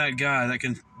find that guy that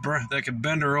can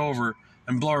bend her over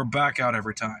and blow her back out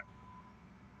every time.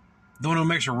 The one who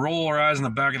makes her roll her eyes in the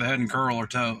back of the head and curl her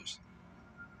toes.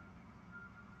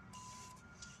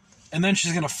 And then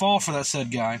she's going to fall for that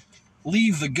said guy,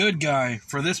 leave the good guy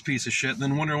for this piece of shit, and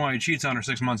then wonder why he cheats on her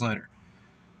 6 months later.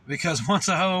 Because once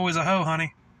a hoe, always a hoe,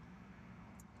 honey.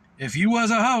 If you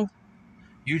was a hoe,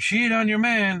 you cheat on your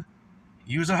man,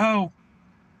 you's a hoe.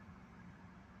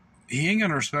 He ain't going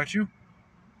to respect you.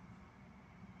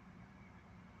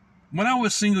 When I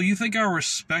was single, you think I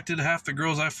respected half the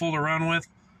girls I fooled around with?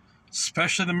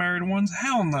 Especially the married ones?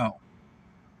 Hell no.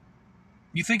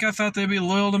 You think I thought they'd be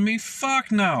loyal to me?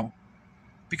 Fuck no.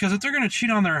 Because if they're going to cheat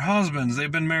on their husbands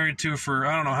they've been married to for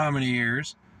I don't know how many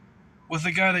years, with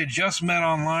a guy they just met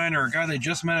online or a guy they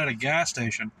just met at a gas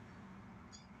station,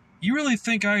 you really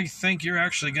think I think you're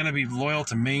actually going to be loyal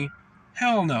to me?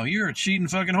 Hell no. You're a cheating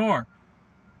fucking whore.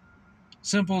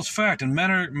 Simple as fact. And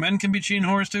men can be cheating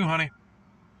whores too, honey.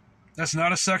 That's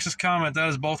not a sexist comment. That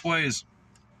is both ways.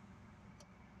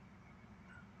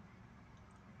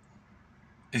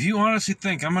 If you honestly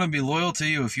think I'm going to be loyal to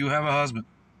you if you have a husband,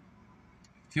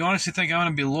 if you honestly think I'm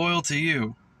going to be loyal to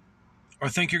you, or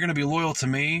think you're going to be loyal to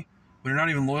me when you're not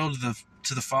even loyal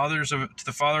to the father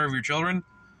of your children,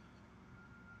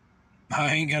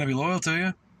 I ain't going to be loyal to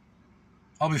you.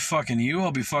 I'll be fucking you.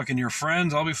 I'll be fucking your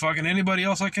friends. I'll be fucking anybody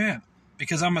else I can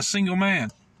because I'm a single man.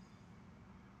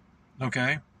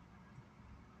 Okay?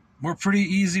 We're pretty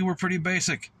easy. We're pretty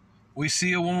basic. We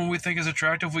see a woman we think is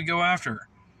attractive, we go after her.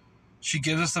 She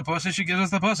gives us the pussy, she gives us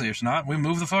the pussy. If not, we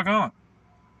move the fuck on.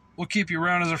 We'll keep you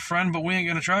around as a friend, but we ain't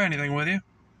going to try anything with you.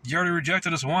 You already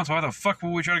rejected us once, why the fuck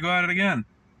would we try to go at it again?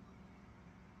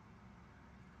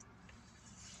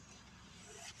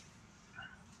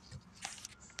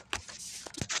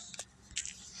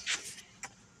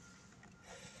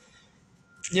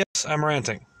 Yes, I'm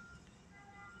ranting.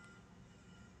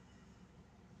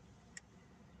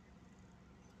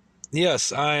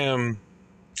 Yes, I am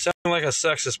sounding like a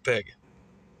sexist pig.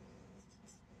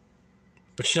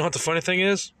 But you know what the funny thing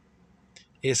is?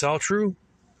 It's all true.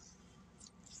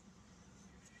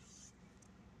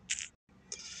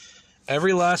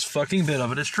 Every last fucking bit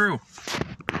of it is true.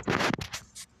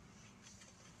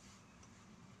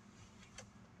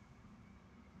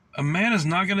 A man is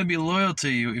not going to be loyal to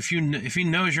you if he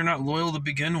knows you're not loyal to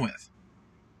begin with.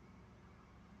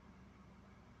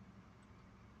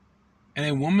 And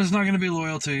a woman's not going to be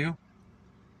loyal to you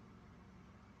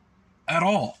at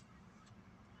all.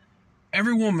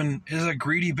 Every woman is a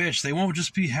greedy bitch. They won't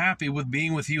just be happy with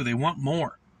being with you. They want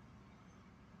more.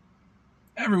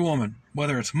 Every woman,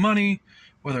 whether it's money,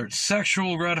 whether it's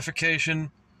sexual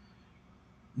gratification,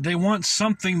 they want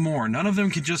something more. None of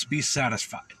them can just be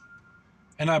satisfied.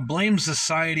 And I blame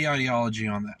society ideology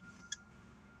on that.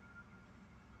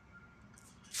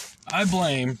 I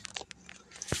blame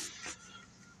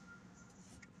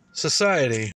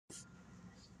society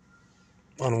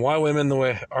on why women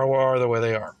are the way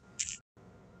they are.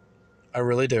 I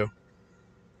really do.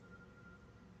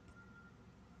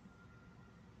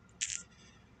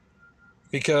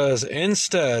 Because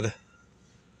instead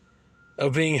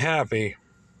of being happy,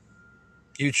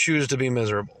 you choose to be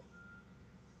miserable.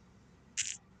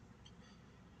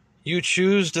 You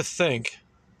choose to think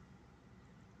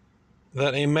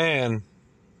that a man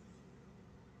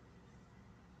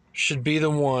should be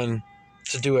the one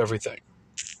to do everything.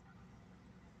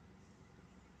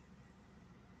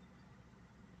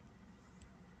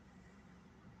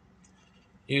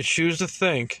 You choose to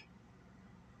think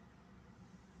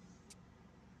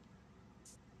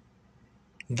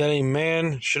that a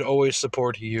man should always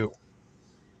support you.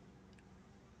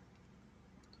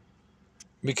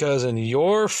 Because in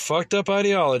your fucked up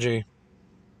ideology,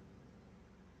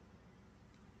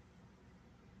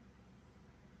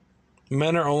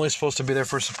 men are only supposed to be there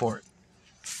for support.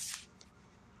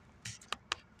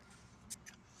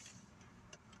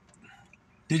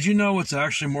 Did you know it's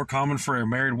actually more common for a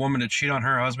married woman to cheat on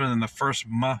her husband in the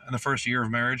first year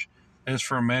of marriage than it is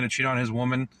for a man to cheat on his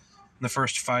woman in the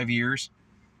first 5 years?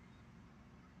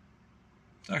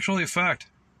 It's actually a fact.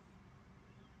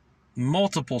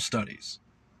 Multiple studies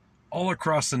all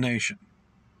across the nation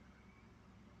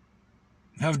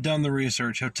have done the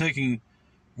research, have taken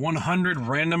 100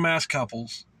 random ass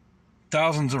couples,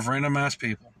 thousands of random ass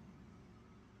people,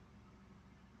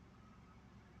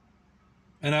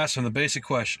 and asked them the basic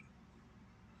question: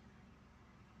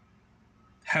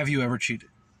 have you ever cheated?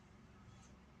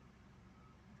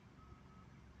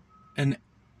 And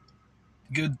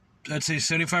good, I'd say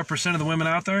 75% of the women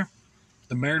out there,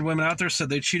 the married women out there, said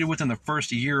they cheated within the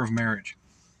first year of marriage.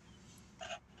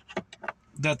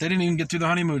 That they didn't even get through the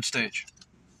honeymoon stage.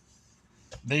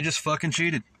 They just fucking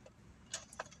cheated.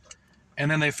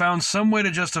 And then they found some way to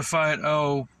justify it.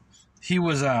 Oh, he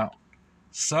was out.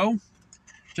 So,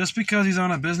 just because he's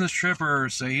on a business trip or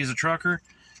say he's a trucker,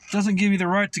 doesn't give you the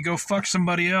right to go fuck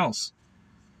somebody else.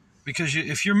 Because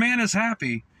if your man is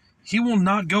happy, he will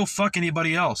not go fuck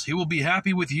anybody else. He will be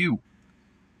happy with you.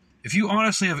 If you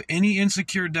honestly have any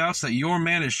insecure doubts that your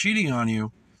man is cheating on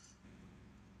you,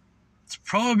 it's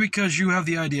probably because you have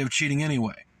the idea of cheating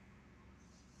anyway.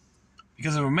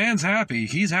 Because if a man's happy,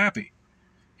 he's happy.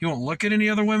 He won't look at any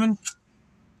other women.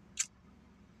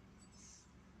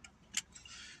 I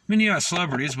mean, yeah,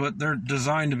 celebrities, but they're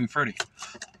designed to be pretty.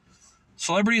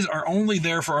 Celebrities are only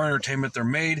there for our entertainment. They're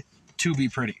made to be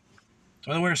pretty. That's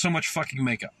why they wear so much fucking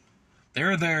makeup.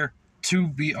 They're there to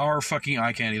be our fucking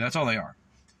eye candy. That's all they are.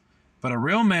 But a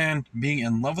real man being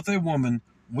in love with a woman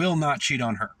will not cheat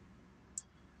on her.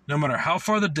 No matter how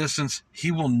far the distance,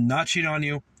 he will not cheat on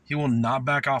you. He will not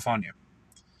back off on you.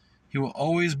 He will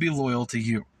always be loyal to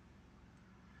you.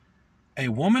 A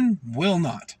woman will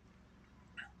not.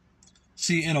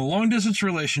 See, in a long-distance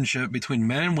relationship between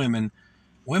men and women,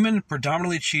 women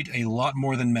predominantly cheat a lot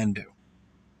more than men do.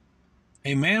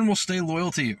 A man will stay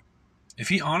loyal to you. If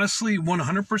he honestly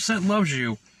 100% loves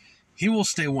you, he will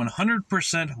stay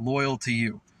 100% loyal to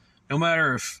you. No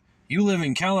matter if you live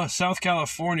in South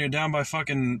California down by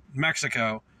fucking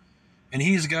Mexico, and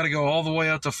he's got to go all the way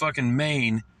out to fucking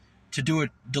Maine to do a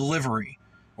delivery,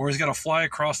 or he's got to fly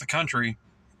across the country,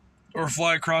 or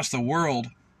fly across the world,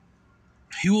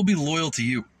 he will be loyal to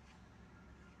you.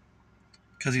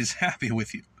 Because he's happy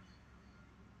with you.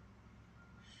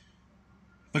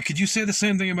 But could you say the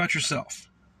same thing about yourself?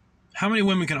 How many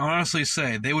women can honestly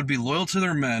say they would be loyal to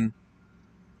their men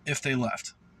if they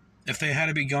left? If they had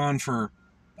to be gone for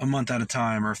a month at a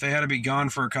time, or if they had to be gone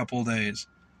for a couple of days?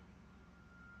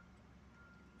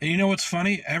 And you know what's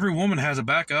funny? Every woman has a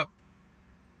backup.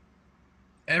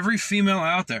 Every female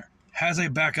out there has a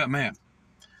backup man.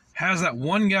 Has that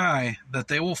one guy that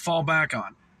they will fall back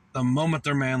on the moment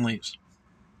their man leaves.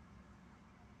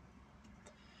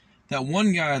 That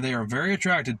one guy they are very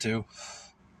attracted to,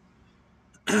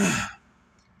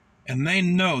 and they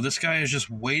know this guy is just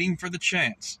waiting for the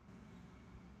chance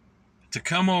to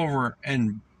come over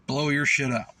and blow your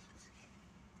shit out.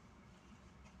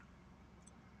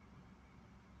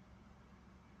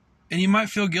 And you might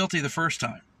feel guilty the first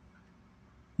time.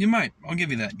 You might. I'll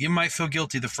give you that. You might feel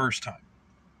guilty the first time.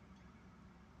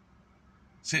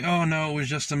 Say, oh no, it was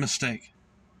just a mistake.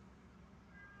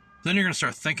 Then you're going to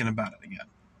start thinking about it again.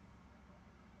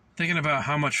 Thinking about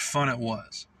how much fun it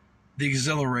was. The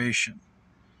exhilaration.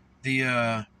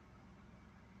 The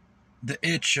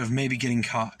itch of maybe getting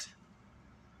caught.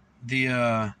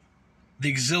 The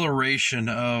exhilaration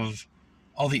of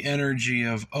all the energy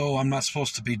of, oh, I'm not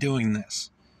supposed to be doing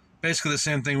this. Basically the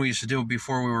same thing we used to do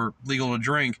before we were legal to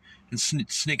drink and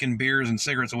sneaking beers and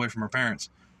cigarettes away from our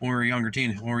parents when we were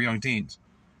young teens.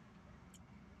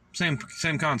 Same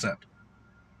concept.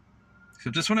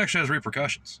 Except this one actually has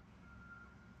repercussions.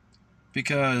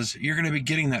 Because you're going to be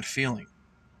getting that feeling.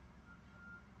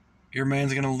 Your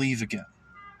man's going to leave again.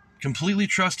 Completely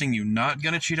trusting you, not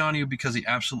going to cheat on you because he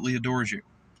absolutely adores you.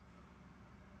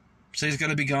 Say he's got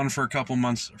to be gone for a couple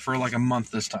months, for like a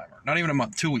month this time. Or not even a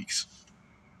month, 2 weeks.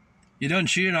 You done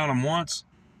cheated on him once.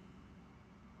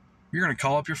 You're going to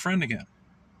call up your friend again.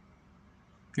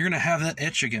 You're going to have that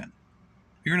itch again.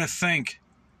 You're going to think,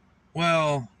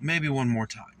 well, maybe one more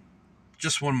time.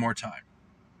 Just one more time.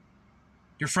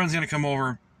 Your friend's going to come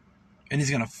over and he's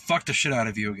going to fuck the shit out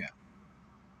of you again.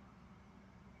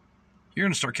 You're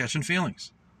going to start catching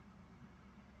feelings.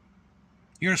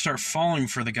 You're going to start falling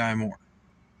for the guy more.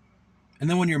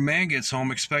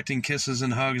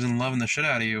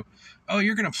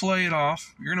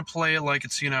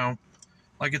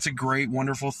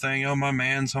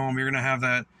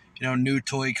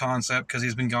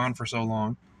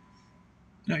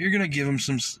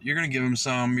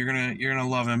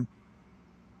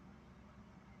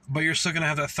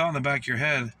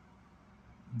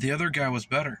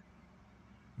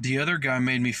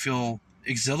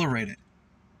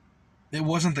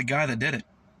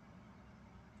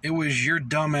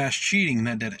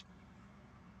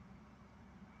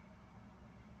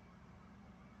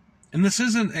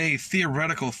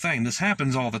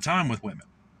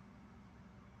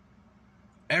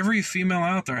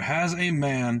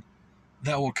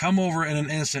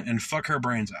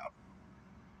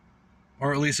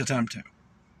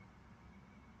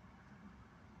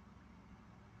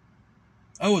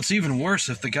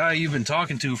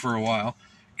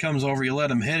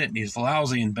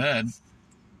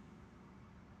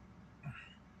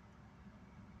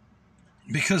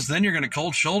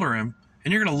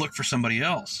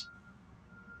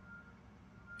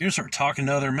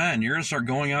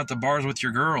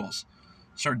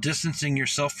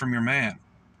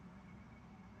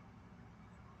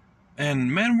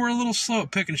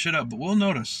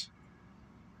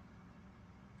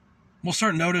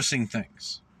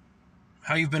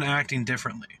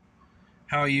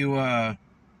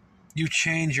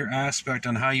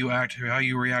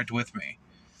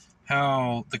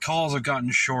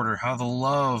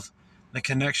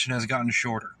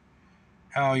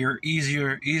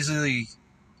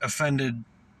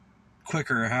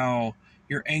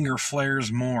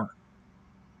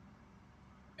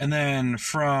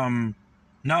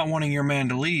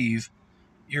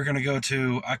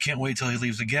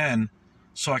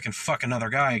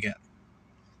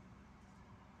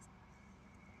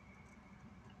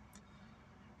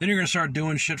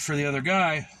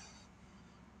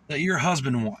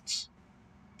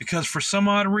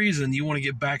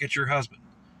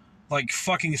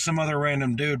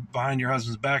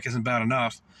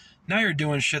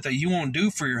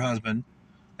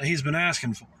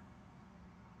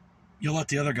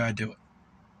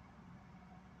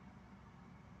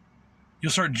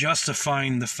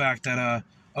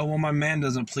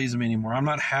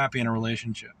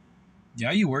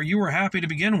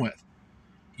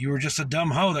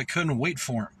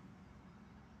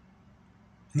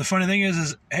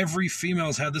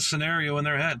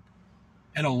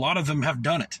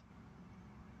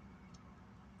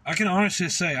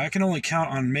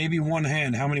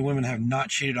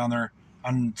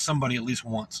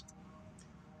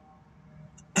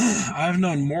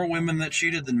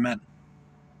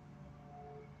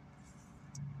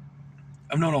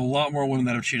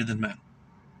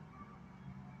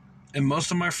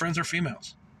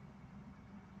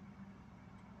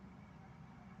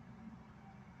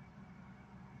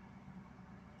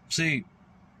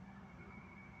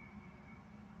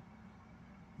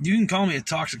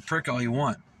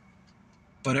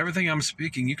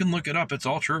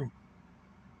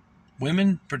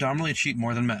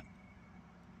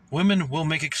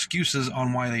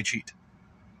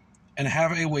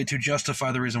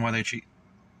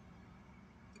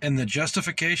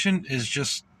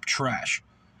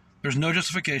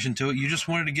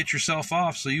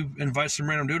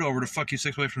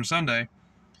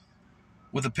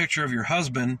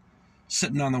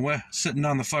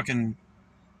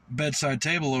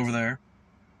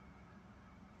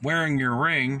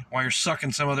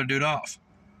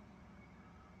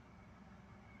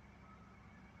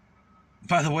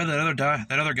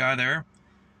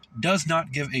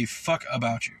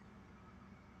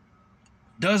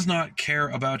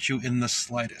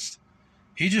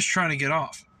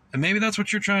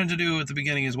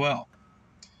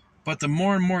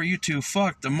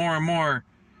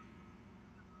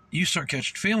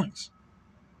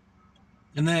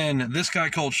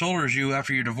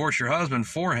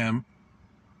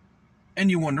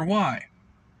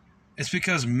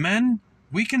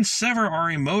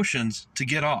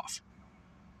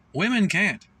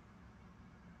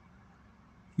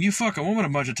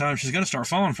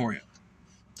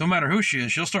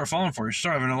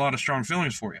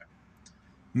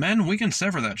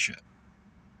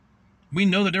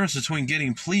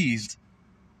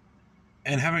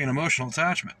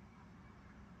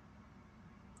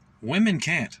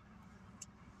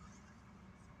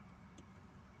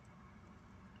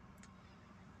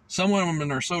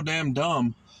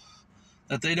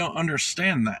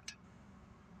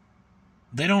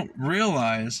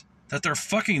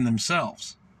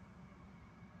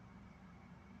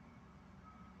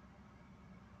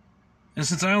 And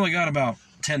since I only got about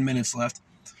 10 minutes left,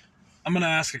 I'm going to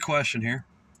ask a question here.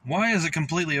 Why is it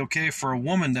completely okay for a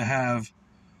woman to have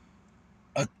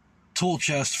a tool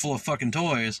chest full of fucking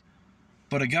toys,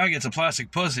 but a guy gets a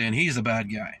plastic pussy and he's the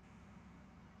bad guy?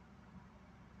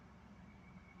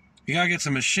 The guy gets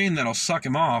a machine that'll suck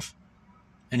him off,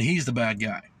 and he's the bad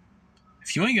guy.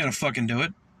 If you ain't gonna fucking do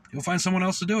it, he'll find someone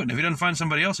else to do it. And if he doesn't find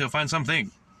somebody else, he'll find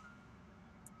something.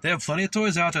 They have plenty of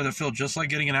toys out there that feel just like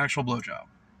getting an actual blowjob.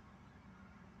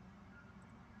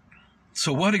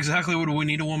 So what exactly would we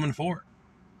need a woman for?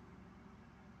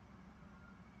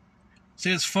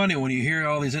 See, it's funny when you hear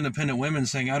all these independent women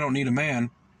saying, I don't need a man.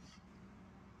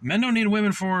 Men don't need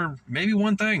women for maybe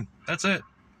one thing. That's it.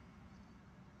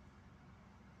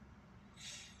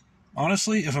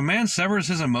 Honestly, if a man severs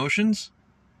his emotions,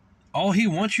 all he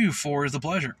wants you for is the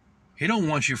pleasure. He don't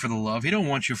want you for the love. He don't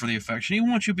want you for the affection. He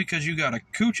wants you because you got a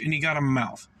cooch and you got a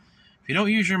mouth. If you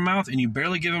don't use your mouth and you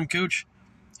barely give him cooch,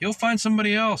 he'll find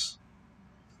somebody else.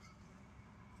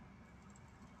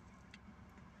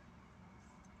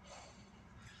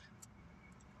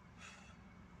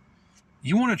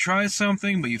 You want to try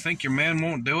something, but you think your man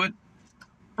won't do it?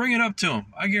 Bring it up to him.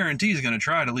 I guarantee he's going to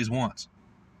try it at least once.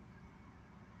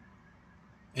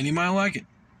 And he might like it.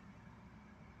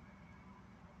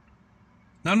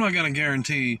 Now, I'm not going to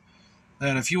guarantee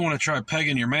that if you want to try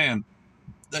pegging your man,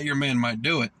 that your man might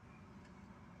do it.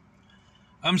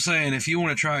 I'm saying if you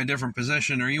want to try a different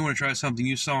position or you want to try something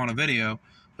you saw on a video,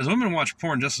 because women watch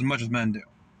porn just as much as men do.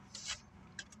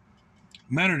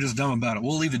 Men are just dumb about it.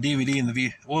 We'll leave the DVD in the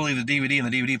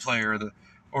DVD player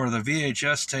or the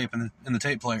VHS tape in the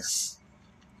tape player,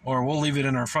 or we'll leave it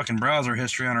in our fucking browser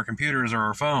history on our computers or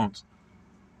our phones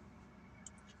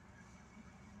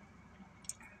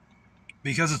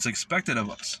because it's expected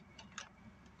of us.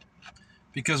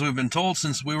 Because we've been told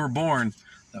since we were born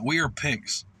that we are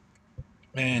pigs,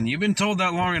 and you've been told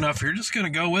that long enough. You're just gonna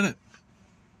go with it.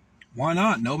 Why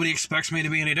not? Nobody expects me to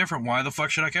be any different. Why the fuck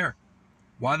should I care?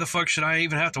 Why the fuck should I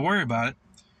even have to worry about it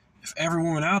if every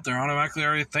woman out there automatically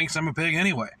already thinks I'm a pig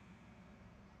anyway?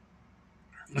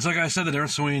 It's like I said, the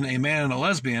difference between a man and a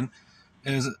lesbian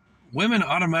is women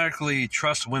automatically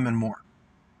trust women more.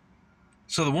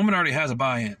 So the woman already has a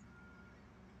buy-in.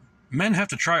 Men have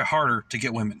to try harder to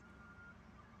get women.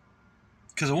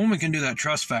 Because a woman can do that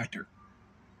trust factor.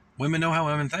 Women know how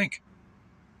women think.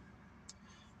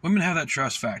 Women have that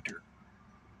trust factor.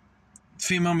 The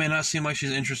female may not seem like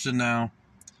she's interested now.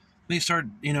 They start,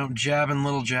 jabbing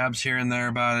little jabs here and there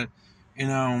about it,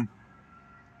 And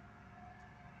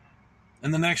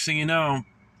the next thing you know,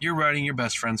 you're right in your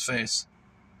best friend's face.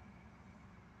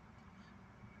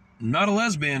 Not a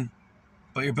lesbian,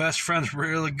 but your best friend's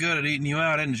really good at eating you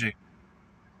out, isn't she?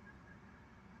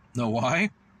 Know why?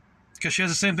 Because she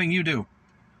has the same thing you do.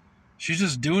 She's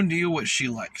just doing to you what she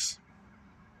likes.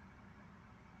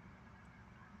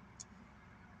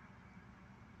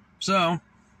 So,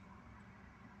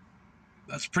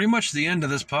 that's pretty much the end of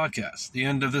this podcast. The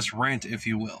end of this rant, if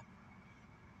you will.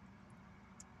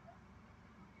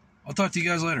 I'll talk to you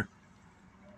guys later.